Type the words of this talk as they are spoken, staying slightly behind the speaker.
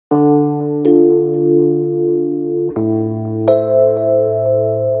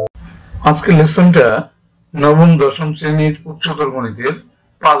আজকের লেসনটা নবম দশম শ্রেণীর উচ্চতর গণিতের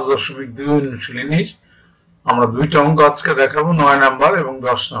 5.2 অনুশীলনীর আমরা দুইটা অঙ্ক আজকে দেখাবো, 9 নাম্বার এবং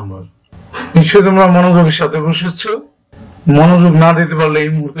 10 নাম্বার। নিশ্চয়ই তোমরা মনোযোগের সাথে বসেছ। মনোযোগ না দিতে পারলে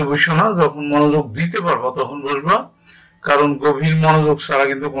এই মুহূর্তে বসো না, যখন মনোযোগ দিতে পারবা তখন বসবা, কারণ গভীর মনোযোগ ছাড়া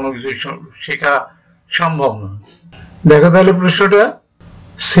কিন্তু কোনো কিছু শেখা সম্ভব না। দেখো তাহলে প্রশ্নটা,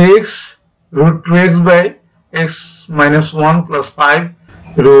 6√2x by x minus 1 plus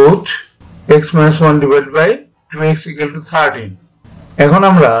 5√x minus 1 divided by 2x equal to 13। এখন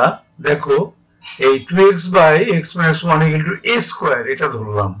আমরা দেখো এই 2x by x minus 1 equal to a square এটা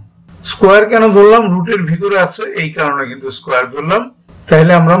ধরলাম। স্কোয়ার কেন ধরলাম? রুটের ভিতরে আছে এই কারণে কিন্তু স্কোয়ার ধরলাম।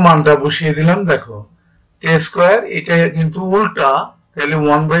 তাহলে আমরা মানটা বসিয়ে দিলাম। দেখো a স্কোয়ার এটা কিন্তু উল্টা, তাহলে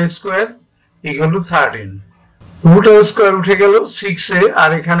 1 by square equal to 13। Root R square উঠে গেল 6 এ,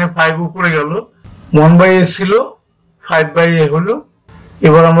 আর এখানে 5 উপরে গেল, 1 by a ছিল 5 by a হলো।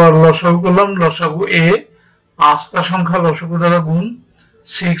 এবার আমরা লসাগু করলাম, লসাগু a আস্তা সংখ্যা লসাগু দ্বারা গুণ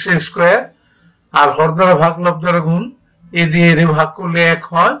 6a স্কোয়ার, আর হর দ্বারা ভাগ লব দ্বারা গুণ, এ দিয়ে এর ভাগ করলে 1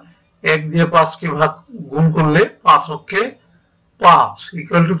 হয়, 1 দিয়ে 5 কে ভাগ গুণ করলে 5 অক্ষে 5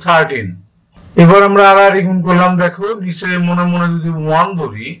 equal to 13। এবার আমরা আর গুণ করলাম। দেখো নিচে মনে মনে যদি 1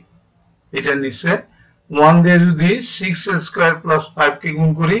 ধরি, এটা নিচে 1 দিয়ে যদি 6a স্কোয়ার প্লাস 5 কে গুণ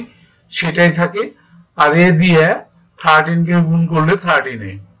করি সেটাই থাকে, আর এ দিয়ে 13 কে গুণ করলে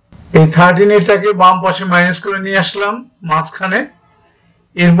 13। এই 13 এটাকে বাম পাশে মাইনাস করে নিয়ে আসলাম মাঝখানে।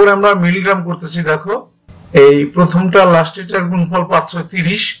 এরপর আমরা মিলিগ্রাম করতেছি। দেখো এই প্রথমটা লাস্টেরটার গুণফল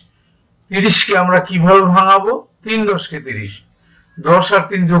 530। 30 কে আমরা কিভাবে ভাঙাবো? 3 10 কে 30, 10 আর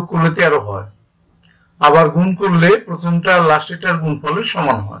 3 যোগ করলে 13 হয়, আবার গুণ করলে প্রথমটা লাস্টেরটার গুণফলের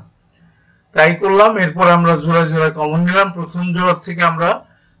সমান হয়, তাই করলাম। এরপর আমরা জোড়া জোড়া কমন নিলাম। প্রথম জোড়া থেকে আমরা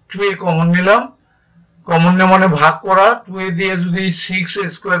 2a কমন নিলাম। কমন নেওয়া মানে ভাগ করা। 2a দিয়ে যদি 6a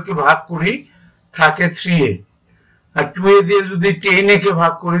স্কোয়ার কে ভাগ করি থাকে 3a, আর 2a দিয়ে যদি 10a কে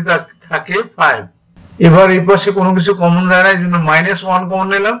ভাগ করি থাকে 5। এবার এই পাশে কোনো কিছু কমন যায় না, এই জন্য -1 কমন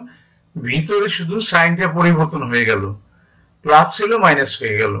নিলাম। ভিতরে শুধু সাইনটা পরিবর্তন হয়ে গেল, প্লাস ছিল মাইনাস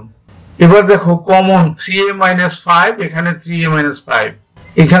হয়ে গেল। এবার দেখো কমন 3a - 5, এখানে 3a - 5,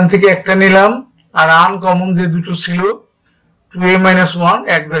 এখান থেকে একটা নিলাম, আর আনকমন যে দুটো ছিল 2a - 1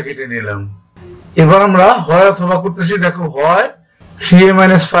 এক ব্র্যাকেটে নিলাম। এবার আমরা হয় অথবা করতেছি। দেখো হয় 3a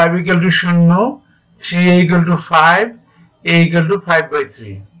 - 5 equal to 0, 3a equal to 5, a equal to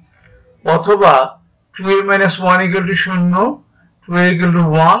 5/3, অথবা 2a - 1 equal to 0, 2a equal to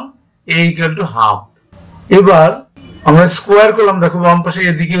 1, a equal to half। এবার আমরা স্কোয়ার করলাম। দেখো বাম পাশে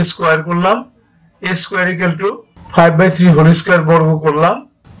এদিকে স্কোয়ার করলাম, a square equal to 5/3 whole square বর্গ করলাম।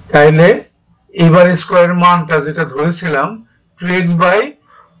 তাইলে এবার স্কোয়ারের মানটা যেটা ধরেছিলাম 2x by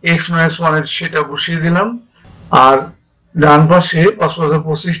x minus 1 এর সেটা বসিয়ে দিলাম, আর ডান পাশে 5 5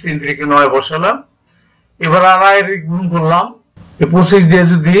 25, 3 থেকে 9 বসালাম। এবার আর গুণ করলাম। 25 দিয়ে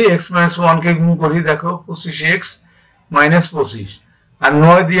যদি x minus 1 কে গুণ করি, দেখো 25x - 25, আর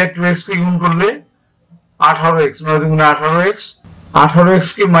 9 দিয়ে 2x কে গুণ করলে 18x, 9 দুগুণে 18x, 18x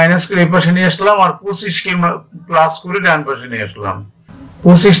কে মাইনাস করে এই পাশে নিয়ে আসলাম, আর 25 কে প্লাস করে ডান পাশে নিয়ে আসলাম।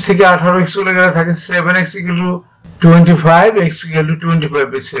 25 থেকে 18x চলে গেলে থাকে 7x equal to 25, x equal to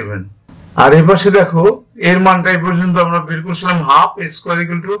 25/7। আর এই পাশে দেখো এর মানটা এই পর্যন্ত আমরা বের করছিলাম half, a square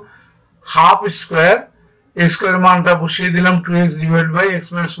equal to half square, a square মানটা বসিয়ে দিলাম 2x divided by x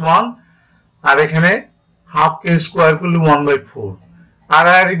minus 1, আর এখানে হাফ কে স্কোয়ার করলে 1/4, আর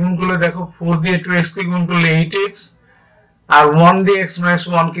গুণ করলে দেখো 4 দিয়ে 2x কে গুণ করলে 8x, আর 1 দিয়ে x minus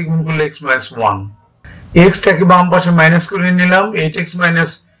 1 কে গুণ করলে x minus 1। x টাকে বাম পাশে মাইনাস করে নিলাম, 8x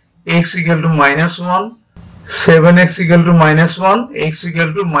minus x equal to -1, 7x equal to -1, x equal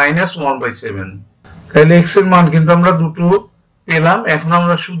to -1/7। তাহলে x এর মান কিন্তু আমরা দুটো পেলাম। এখন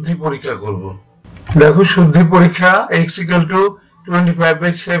আমরা শুদ্ধি পরীক্ষা করব। দেখো শুদ্ধি পরীক্ষা, x equal to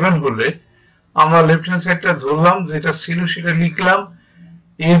 25/7 হলে আমরা লেফট হ্যান্ড সাইডটা ধরলাম, যেটা ছিল সেটা লিখলাম।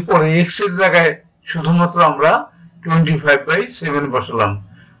 এরপরে x এর জায়গায় শুধুমাত্র আমরা 25/7 বসালাম,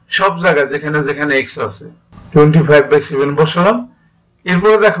 সব জায়গায় যেখানে যেখানে x আছে 25/7 বসালাম।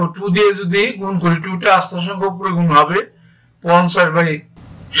 এরপরে দেখো 2 দিয়ে যদি গুণ করি, 2টা আস্তা সংখ্যা উপরে গুণ হবে,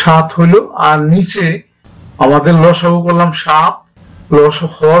 50/7 হলো। আর নিচে আমাদের লসাগু করলাম 7,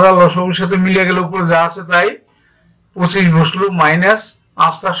 হর আর লসাগুর সাথে মিলে গেলে উপরে যা আছে তাই, 25 বসলো, মাইনাস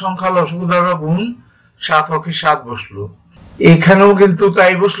আস্তা সংখ্যা লসাগু দ্বারা গুণ 7 অক্ষে 7 বসলো। এখানেও কিন্তু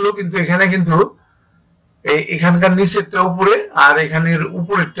তাই বসলো, কিন্তু এখানে কিন্তু এখানকার নিচেরটা উপরে আর এখানের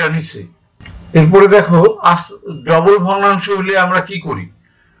উপরেরটা নিচে। এরপরে দেখো ডবল ভগ্নাংশ হলে আমরা কি করি?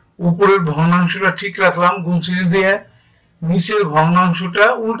 উপরের ভগ্নাংশটা ঠিক রাখলাম, গুণ চিহ্ন দিয়ে নিচের ভগ্নাংশটা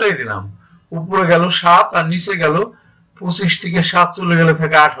উল্টাই দিলাম, উপরে গেল 7 আর নিচে গেল 25 থেকে 7 চলে গেলে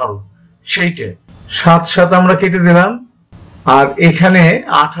থাকে 18, সেইটা 7 7 আমরা কেটে দিলাম। আর এখানে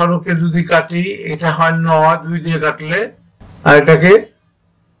 18 কে যদি কাটি এটা হয় 9, 2 দিয়ে কাটলে, আর এটাকে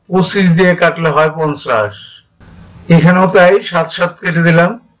 25 দিয়ে কাটলে হয় 50। এখানেও তাই 7 7 কেটে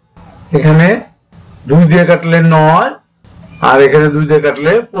দিলাম, এখানে 2 দিয়ে কাটলে 9 আর এখানে 2 দিয়ে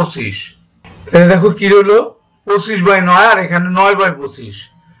কাটলে 25। তাহলে দেখো কি হলো 25/9 আর এখানে 9/25।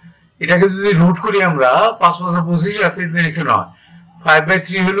 এটাকে যদি রুট করি আমরা 5 5 25 আর 3 3 9,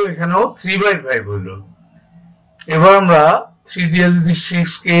 5/3 হলো, এখানেও 3/5 হলো। এবার আমরা 3 দিয়ে যদি 6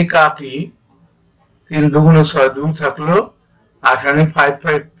 কে কাটি, 3 দুগুণে 6, 2 থাকলো, আর এখানে 5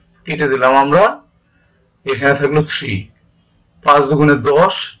 5 কেটে দিলাম আমরা, এখানে থাকলো 3, 5 দুগুণে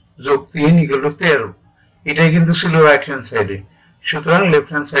 10 যোগ 3 = 13। এটাই কিন্তু ছিল রাইট হ্যান্ড সাইডে, সুতরাং left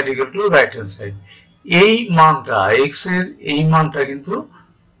hand side = right hand side. এই মানটা x এর এই মানটা কিন্তু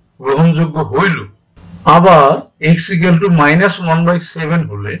গ্রহণযোগ্য হইল। আবার x = -1/7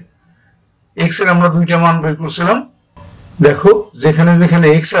 হলে, x এর আমরা দুইটা মান বের করছিলাম, দেখো যেখানে যেখানে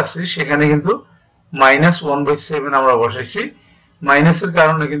x আছে সেখানে কিন্তু -1/7 আমরা বসাইছি, মাইনাসের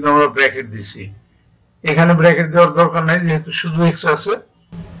কারণে কিন্তু আমরা ব্র্যাকেট দিছি। এখানে ব্র্যাকেট দেওয়ার দরকার নাই যেহেতু শুধু x আছে,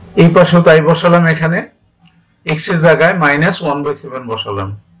 এই পাশেও তাই বসালাম, এখানে x এর জায়গায় -1/7 বসালাম।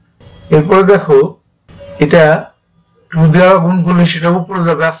 এরপরে দেখো এটা 2 দ্বারা গুণ করলে সেটা উপরে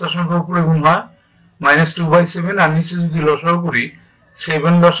যাবে, আস্তা সংখ্যা উপরে গুণ হয়, -2/7, আর নিচে যদি লসাগু করি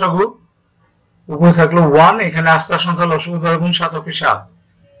 7 লসাগু, উপরে থাকলো 1, এখানে আস্তা সংখ্যা লসাগু দ্বারা গুণ 7 × 7,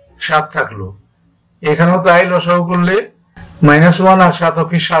 7 থাকলো, এখানেও তাই লসাগু করলে -1 আর 7 ×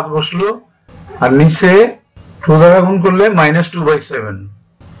 7 বসলো, আর নিচে 2 দ্বারা গুণ করলে -2/7।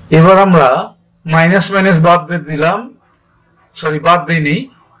 এবার আমরা মাইনাস মাইনাস বাদ দিয়ে দিলাম, সরি বাদ দেইনি,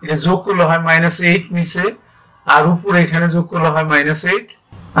 এটা যোগ করলে হয় -8 নিচে, আর উপরে এখানে যোগ করলে হয় -8,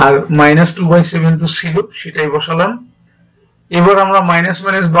 আর -2/7 তো ছিল সেটাই বসালাম। এবার আমরা মাইনাস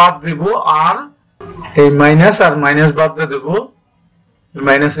মাইনাস বাদ দেব, আর এই মাইনাস আর মাইনাস বাদ দিয়ে দেব,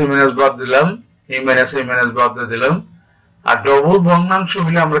 মাইনাস এই মাইনাস বাদ দিলাম, এই মাইনাস এই মাইনাস বাদ দিয়ে দিলাম। আর ডবল ভগ্নাংশ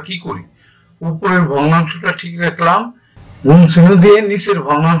হলে আমরা কি করি, উপরের ভগ্নাংশটা ঠিক রাখলাম, গুণ চিহ্ন দিয়ে নিচের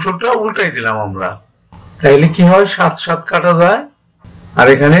ভগ্নাংশটা উল্টাই দিলাম আমরা, তাইলে কি হয় 7 7 কাটা যায়, আর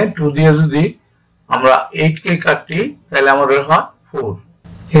এখানে 2 দিয়ে যদি আমরা 8 কে কাটি তাহলে আমাদের হয় 4,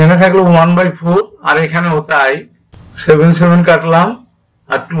 এখানে থাকলো 1/4, আর এখানেও তাই 7 7 কাটলাম,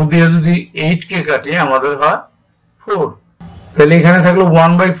 আর 2 দিয়ে যদি 8 কে কাটি আমাদের হয় 4, তাহলে এখানে থাকলো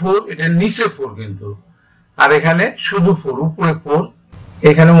 1/4, এটা নিচে 4 কিন্তু, আর এখানে শুধু 4, উপরে 4,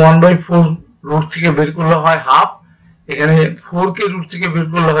 এখানে 1/4 রুট থেকে বের করলে হয় হাফ, এখানে 4 কে রুট থেকে বের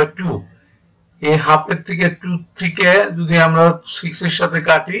করলে হয় 2, এই হাফের থেকে 2 থেকে যদি আমরা 6 এর সাথে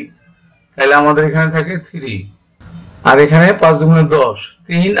কাটি তাহলে আমাদের এখানে থাকে 3, আর এখানে 5 দুগুণে 10,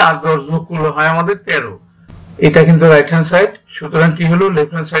 3 আর 10 যোগ করলে হয় আমাদের 13। এটা কিন্তু রাইট হ্যান্ড সাইড, সুতরাং কি হলো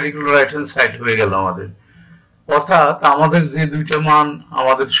left hand side = right hand side হয়ে গেল আমাদের। অর্থাৎ আমাদের যে দুইটা মান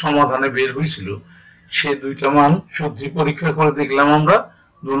আমাদের সমাধানে বের হয়েছিল সে দুইটা মান সত্যি পরীক্ষা করে দেখলাম আমরা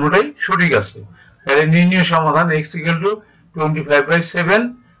দুটোটাই সঠিক আছে। তাহলে নির্ণয় সমাধান x = 25/7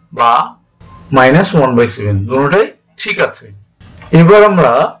 বা -1/7 দুটোটাই ঠিক আছে। এবার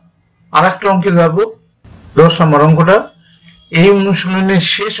আমরা আরেকটা অঙ্কে যাব, 10 নম্বর অঙ্কটা। এই অনুশীলনের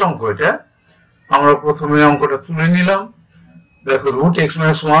শেষ অঙ্ক এটা, আমরা প্রথমে অঙ্কটা তুলে নিলাম। দেখো √x -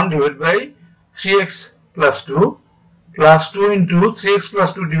 1 / 3x + 2 + 2 × 3x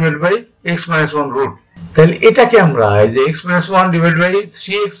 + 2 / x - 1 root. তাহলে এটাকে আমরা এই যে x - 1 /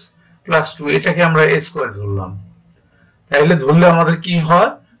 3x + 2 এটাকে আমরা a স্কয়ার ধরলাম। তাহলে ধরলে আমাদের কি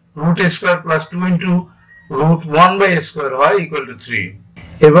হয়, √a² + 2 × √1/a² হয় = 3।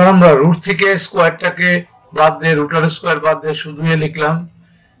 এবার আমরা রুট থেকে স্কয়ারটাকে বাদ দিয়ে √r² বাদ দিয়ে শুধু a লিখলাম,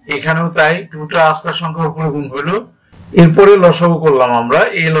 এখানেও তাই 2টা আস্তা সংখ্যা উপরে গুণ হলো। এরপরে লসাগু করলাম আমরা,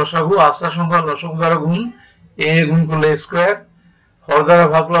 a লসাগু আস্তা সংখ্যা লসাগু দ্বারা গুণ, a গুণ করলে a², হর দ্বারা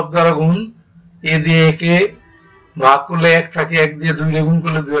ভাগ লব দ্বারা গুণ, a দিয়ে a কে ভাগ করলে 1 থাকে, 1 দিয়ে 2 রে গুণ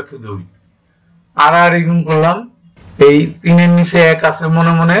করলে 2 × 2, আর আর গুণ করলাম, এই 3 এর নিচে 1 আছে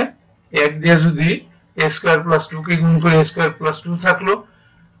মনে মনে, 1 দিয়ে যদি a² + 2 কে গুণ করে a² + 2 থাকলো,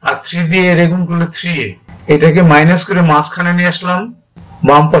 আর 3 দিয়ে এর গুণ করলে 3a, এটাকে মাইনাস করে মাঝখানে নিয়ে আসলাম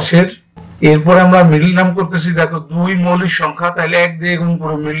বাম পাশের। এরপর আমরা মিডল টার্ম করতেছি, দেখো 2 মৌলিক সংখ্যা, তাহলে 1 দিয়ে গুণ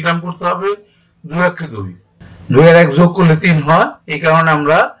করে মিডল টার্ম করতে হবে, 2 × 2, 2 আর 1 যোগ করলে 3 হয়, এই কারণে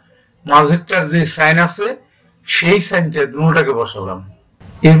আমরা মাঝেরটার যে সাইন আছে সেই সাইনটা দুটোটাকে বসালাম।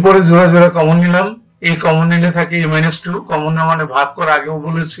 এরপরে জোড়া জোড়া কমন নিলাম, এই কমন নিলে থাকে a-2, কমন না মানে ভাগ করা আগেও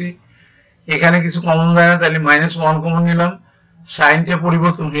বলেছি, এখানে কিছু কমন যায় না তাহলে -1 কমন নিলাম, সাইনটা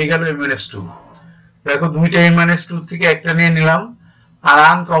পরিবর্তন হয়ে গেল a-2। দেখো দুইটা a-2 থেকে একটা নিয়ে নিলাম, আর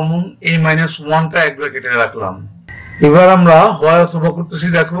আনকমন a মাইনাস 1টা এক ব্র্যাকেটে রাখলাম। এবার আমরা হয় অথবা করতেছি।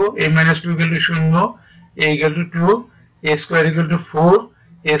 দেখো a minus 2 equal to 0, a equal to 2, a square equal to 4,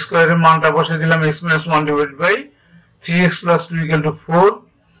 a স্কয়ারের মানটা বসিয়ে দিলাম x minus 1 divide by 3x plus 2 equal to 4,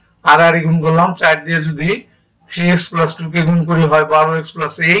 আর গুণ করলাম 4 দিয়ে। যদি 3x প্লাস 2 কে গুণ করি হয় 12x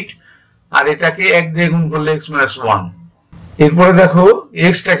প্লাস 8, আর এটাকে 1 দিয়ে গুণ করলে x মাইনাস 1। এরপরে দেখো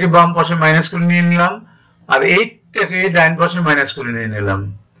x টাকে বাম পাশে মাইনাস করে নিয়ে নিলাম, আর 8 টাকে ডান পাশে মাইনাস করে নিয়ে নিলাম।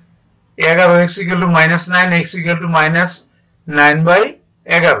 11x equal to minus 9, x equal to minus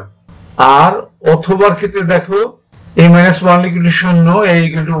 9/11। আর অথবার ক্ষেত্রে দেখো a minus 1 equal to 0, a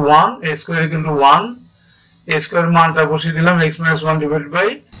equal to 1, a square equal to 1, a square মানটা বসিয়ে দিলাম x minus 1 divide by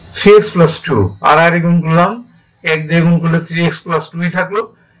 3x plus 2, আর গুণ করলাম 1 দিয়ে গুণ করলে 3x প্লাস 2ই থাকলো,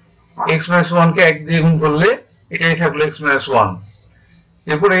 x মাইনাস 1 কে 1 দিয়ে গুণ করলে এটাই থাকলো x মাইনাস 1।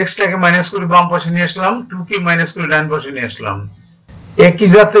 এরপর x টাকে মাইনাস করে বাম পাশে নিয়ে আসলাম, 2 কে মাইনাস করে ডান পাশে নিয়ে আসলাম। একই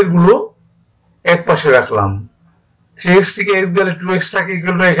জাতের গুলো এক পাশে রাখলাম। 3x থেকে x গেলে 2x থাকে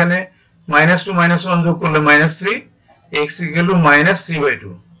ইকুয়াল টু এখানে -2 -1 যোগ করলে -3, x ইকুয়াল টু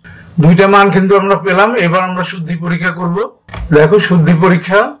 -3/2। দুইটা মান কিন্তু আমরা পেলাম। এবার আমরা শুদ্ধি পরীক্ষা করব। দেখো শুদ্ধি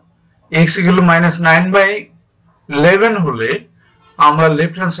পরীক্ষা, x ইকুয়াল টু -9/11 হলে আমরা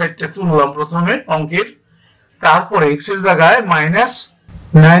লেফট হ্যান্ড সাইডটা তুললাম প্রথমে অঙ্কের, তারপরে x এর জায়গায়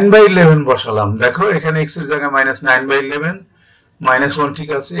 -9/11 বসালাম। দেখো এখানে x এর জায়গায় -9/11, -1 ঠিক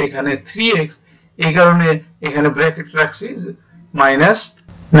আছে, এখানে 3x, এই কারণে এখানে ব্র্যাকেট রাখছি,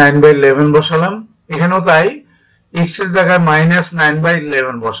 -9/11 বসালাম। এখানেও তাই x এর জায়গায়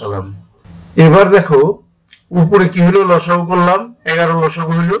 -9/11 বসালাম। এবার দেখো উপরে কি হলো, লসাগু করলাম, 11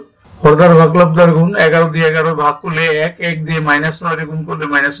 লসাগু হলো, হরদার ভাগ লব্ধার গুণ, 11 দিয়ে 11 ভাগ করলে 1, 1 দিয়ে -9 গুণ করলে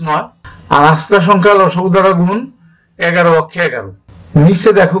 -9, আর আস্তা সংখ্যা লসাগু দ্বারা গুণ, 11 অক্ষে 11। নিচে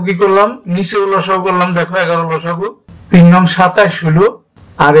দেখো কি করলাম, নিচেও লসাগু করলাম, দেখো 11 লসাগু, 3 নং 27 হলো,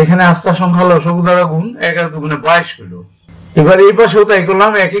 আর এখানে আস্তা সংখ্যা লসাগু দ্বারা গুণ, 11 দুগুণে 22 হলো। এবার এই পাশেও তাই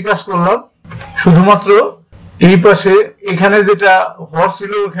করলাম, একই কাজ করলাম, শুধুমাত্র এই পাশে এখানে যেটা হর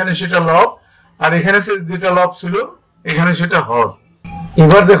ছিল এখানে সেটা লব, আর এখানে যেটা লব ছিল এখানে সেটা হর।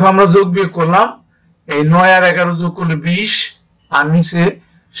 এবার দেখো আমরা যোগ বিয়োগ করলাম, এই 9 আর 11 যোগ করলে 20, আর নিচে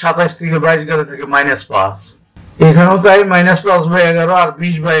 27 থেকে 22 গেলে থেকে -5। এখানেও তাই -5/11 আর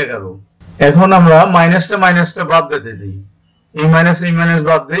 20/11। এখন আমরা মাইনাসটা বাদ দিতে দিই, এই মাইনাস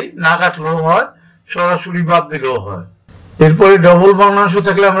বাদ দেই, না কাটলেও হয়, সরাসরি বাদ দিলেও হয়। এরপরে ডবল ভগ্নাংশ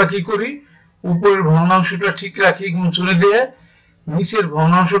থাকলে আমরা কি করি, উপরের ভগ্নাংশটা ঠিক রাখি, গুণ চিহ্ন দিয়ে নিচের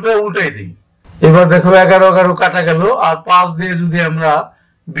ভগ্নাংশটা উল্টাই দিই। এবার দেখো 11 কাটা গেল, আর 5 দিয়ে যদি আমরা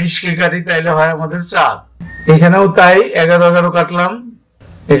 20 কে কাটি তাইলে হয় আমাদের 4। এখানেও তাই 11 কাটলাম,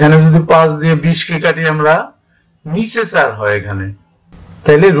 এখানে যদি 5 দিয়ে 20 কে কাটি আমরা, নিচে 4 হয় এখানে,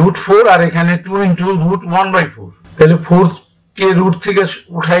 তাহলে √4, আর এখানে 2 × √1/4, তাহলে 4 কে রুট থেকে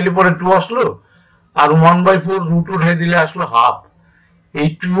উঠাইলে পরে 2 আসলো, আর 1/4 রুট উঠাই দিলে আসলো হাফ। এই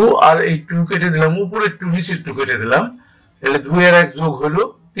 2 আর এই 2 কেটে দিলাম, উপরে 2 নিচে 2 কেটে দিলাম, তাহলে 2 এর 1 যোগ হলো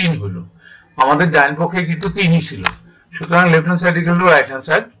 3 হলো। আমাদের ডান পক্ষে কিন্তু 3ই ছিল, সুতরাং left hand side equal to right hand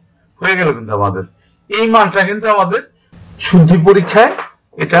side হয়ে গেল। কিন্তু আমাদের এই মানটা কিন্তু আমাদের শুদ্ধি পরীক্ষায়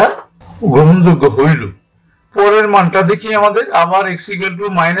এটা গ্রহণযোগ্য হইল। পরের মানটা দেখি আমাদের, আবার x ইকুয়াল টু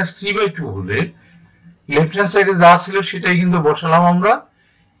 -3/2 হলে লেফট হ্যান্ড সাইডে যা ছিল সেটাই কিন্তু বসালাম আমরা।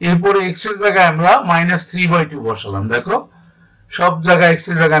 এরপরে x এর জায়গায় আমরা -3/2 বসালাম। দেখো সব জায়গায় x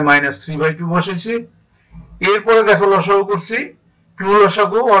এর জায়গায় -3/2 বসেছি। এরপরে দেখো লসাগু করছি, 2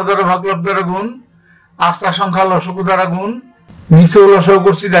 লসাগু, হর দ্বারা ভাগ লব দ্বারা গুণ, আস্তা সংখ্যা লসাগু দ্বারা গুণ। নিচেও লসাগু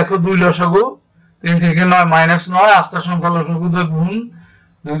করছি, দেখো 2 লসাগু, 3 থেকে 9 -9, আস্তা সংখ্যা লসাগু দ্বারা গুণ,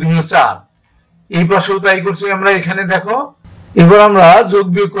 2 দুগুণে 4। এই পাশেও তাই করছি আমরা। এখানে দেখো এবার আমরা যোগ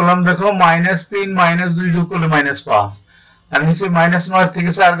বিয়োগ করলাম, দেখো -3 -2 যোগ করলে -5, আর নিচে -9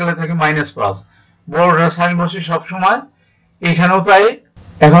 থেকে 4 গেলে থাকে -5। বড়টা সাইন বসে সব সময়, এখানেও তাই।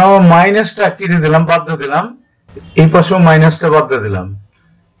 এখন আমরা মাইনাসটা কেটে দিলাম, বাদ দিয়ে দিলাম, এই পাশেও মাইনাসটা বাদ দিয়ে দিলাম।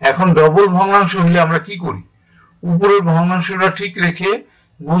 এখন ডবল ভগ্নাংশ হলে আমরা কি করি, উপরের ভগ্নাংশটা ঠিক রেখে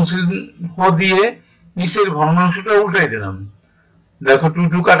গুণ চিহ্ন দিয়ে নিচের ভগ্নাংশটা উল্টাই দিলাম। দেখো 2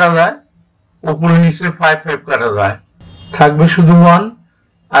 2 কাটা যায়, উপরে নিচে 5 5 কাটা যায়, থাকবে শুধু 1।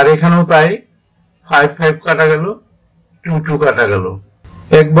 আর এখানেও তাই, 5 5 কাটা গেল, 2 2 কাটা গেল,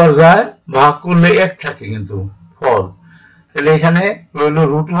 একবার যায়, ভাগ করলে 1 থাকে কিন্তু ফল, তাহলে এখানে রইল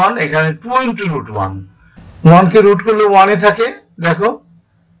 √1, এখানে 2 × √1। 1 কে রুট করলে 1 থাকে, দেখো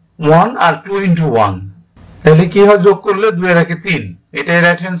 1 আর 2 × 1, তাহলে কি হয়, যোগ করলে 2 এর 1 3, এটাই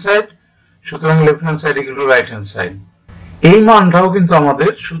রাইট হ্যান্ড সাইড, সুতরাং left hand side equal to right hand side. এই মানটাও কিন্তু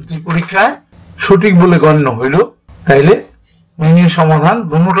আমাদের শুদ্ধি পরীক্ষায় সঠিক বলে গণ্য হইল। তাইলে নির্ণয় সমাধান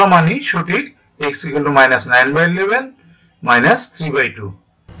দুটোটা মানই সঠিক, x ইকুয়াল টু -9/11, মাইনাস 3/2।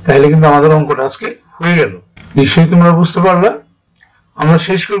 তাহলে কিন্তু আমাদের অঙ্কটা আজকে হয়ে গেল। নিশ্চয়ই তোমরা বুঝতে পারলে। আমরা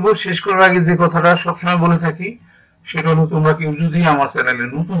শেষ করব। শেষ করার আগে যে কথাটা সবসময় বলে থাকি সেটা হলো, তোমরা কেউ যদি আমার চ্যানেলে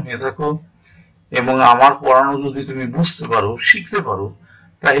নতুন হয়ে থাকো এবং আমার পড়ানো যদি তুমি বুঝতে পারো, শিখতে পারো,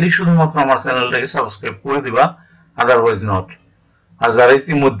 তাহলে শুধুমাত্র আমার চ্যানেলটাকে সাবস্ক্রাইব করে দিবা, আদারওয়াইজ নট। আর যারা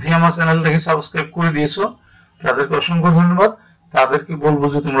ইতিমধ্যে আমার চ্যানেলটাকে সাবস্ক্রাইব করে দিয়েছো তাদেরকে অসংখ্য ধন্যবাদ। তাদেরকে বলবো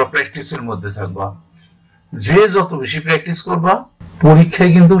যে তোমরা প্র্যাকটিসের মধ্যে থাকবা। যে যত বেশি প্র্যাকটিস করবা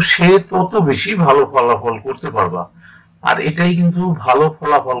পরীক্ষায় কিন্তু সে তত বেশি ভালো ফলাফল করতে পারবা। আর এটাই কিন্তু ভালো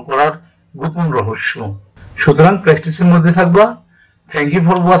ফলাফল করার গোপন রহস্য। সুতরাং প্র্যাকটিসের মধ্যে থাকবা। Thank you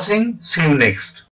for watching. C you next.